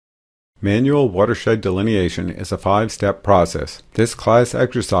Manual watershed delineation is a 5-step process. This class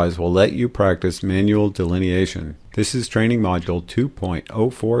exercise will let you practice manual delineation. This is training module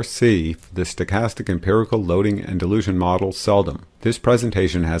 2.04C for the Stochastic Empirical Loading and Dilution Model SELDM. This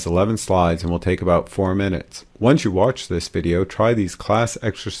presentation has 11 slides and will take about 4 minutes. Once you watch this video, try these class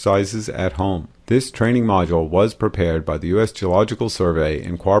exercises at home. This training module was prepared by the U.S. Geological Survey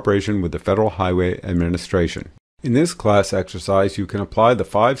in cooperation with the Federal Highway Administration. In this class exercise, you can apply the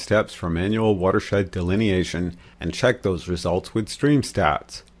 5 steps for manual watershed delineation and check those results with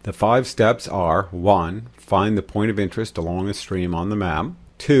Streamstats. The 5 steps are: 1. Find the point of interest along a stream on the map.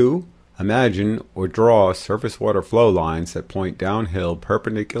 2. Imagine or draw surface water flow lines that point downhill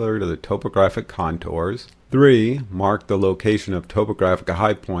perpendicular to the topographic contours. 3. Mark the location of topographic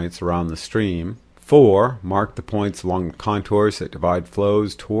high points around the stream. 4. Mark the points along the contours that divide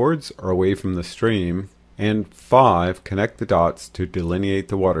flows towards or away from the stream. And 5. Connect the dots to delineate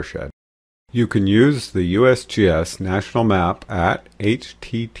the watershed. You can use the USGS National Map at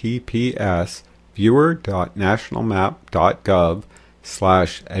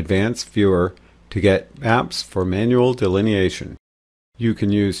https:/viewer.nationalmap.gov/advancedviewer to get maps for manual delineation. You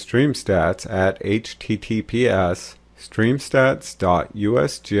can use Streamstats at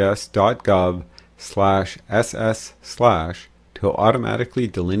https:/streamstats.usgs.gov/ss/ to automatically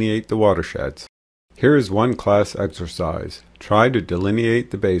delineate the watersheds. Here is one class exercise. Try to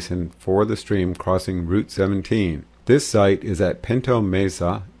delineate the basin for the stream crossing Route 17. This site is at Pinto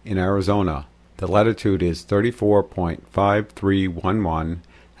Mesa in Arizona. The latitude is 34.5311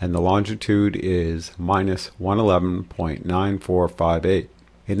 and the longitude is -111.9458.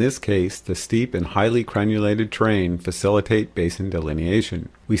 In this case, the steep and highly crenulated terrain facilitate basin delineation.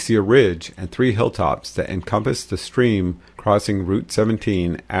 We see a ridge and 3 hilltops that encompass the stream crossing Route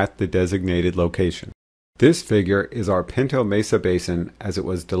 17 at the designated location. This figure is our Pinto Mesa Basin as it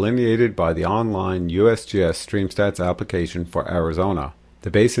was delineated by the online USGS Streamstats application for Arizona.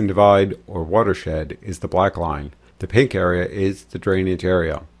 The basin divide or watershed is the black line. The pink area is the drainage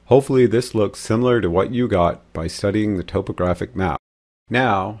area. Hopefully this looks similar to what you got by studying the topographic map.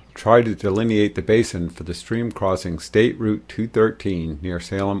 Now, try to delineate the basin for the stream crossing State Route 213 near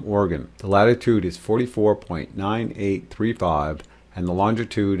Salem, Oregon. The latitude is 44.9835 and the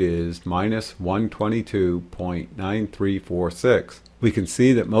longitude is -122.9346. We can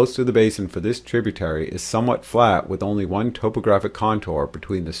see that most of the basin for this tributary is somewhat flat with only one topographic contour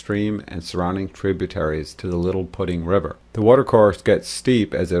between the stream and surrounding tributaries to the Little Pudding River. The watercourse gets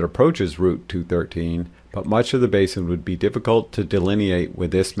steep as it approaches Route 213, but much of the basin would be difficult to delineate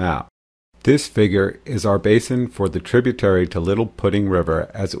with this map. This figure is our basin for the tributary to Little Pudding River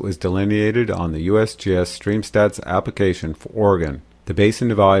as it was delineated on the USGS Streamstats application for Oregon. The basin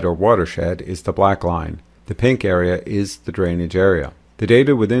divide or watershed is the black line. The pink area is the drainage area. The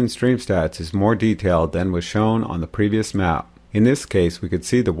data within Streamstats is more detailed than was shown on the previous map. In this case, we could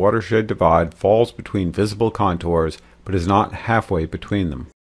see the watershed divide falls between visible contours but is not halfway between them.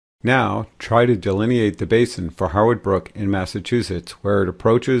 Now, try to delineate the basin for Howard Brook in Massachusetts, where it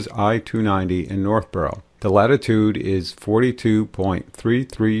approaches I-290 in Northborough. The latitude is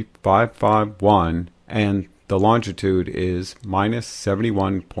 42.33551 and the longitude is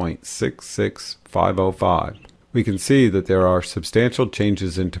 -71.66505. We can see that there are substantial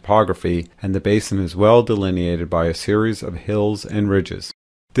changes in topography and the basin is well delineated by a series of hills and ridges.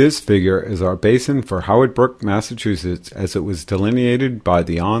 This figure is our basin for Howard Brook, Massachusetts as it was delineated by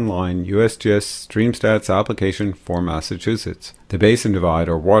the online USGS Streamstats application for Massachusetts. The basin divide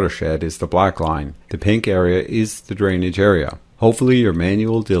or watershed is the black line. The pink area is the drainage area. Hopefully your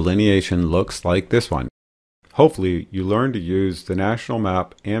manual delineation looks like this one. Hopefully you learn to use the national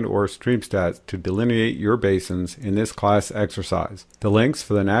map and/or Streamstats to delineate your basins in this class exercise. The links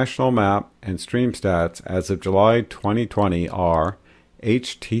for the national map and Streamstats as of July 2020 are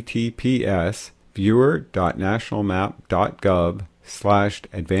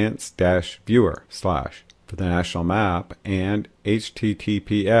https://viewer.nationalmap.gov/advanced-viewer/ for the national map and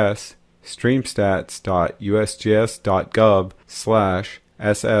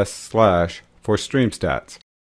https://streamstats.usgs.gov/ss/ for Streamstats.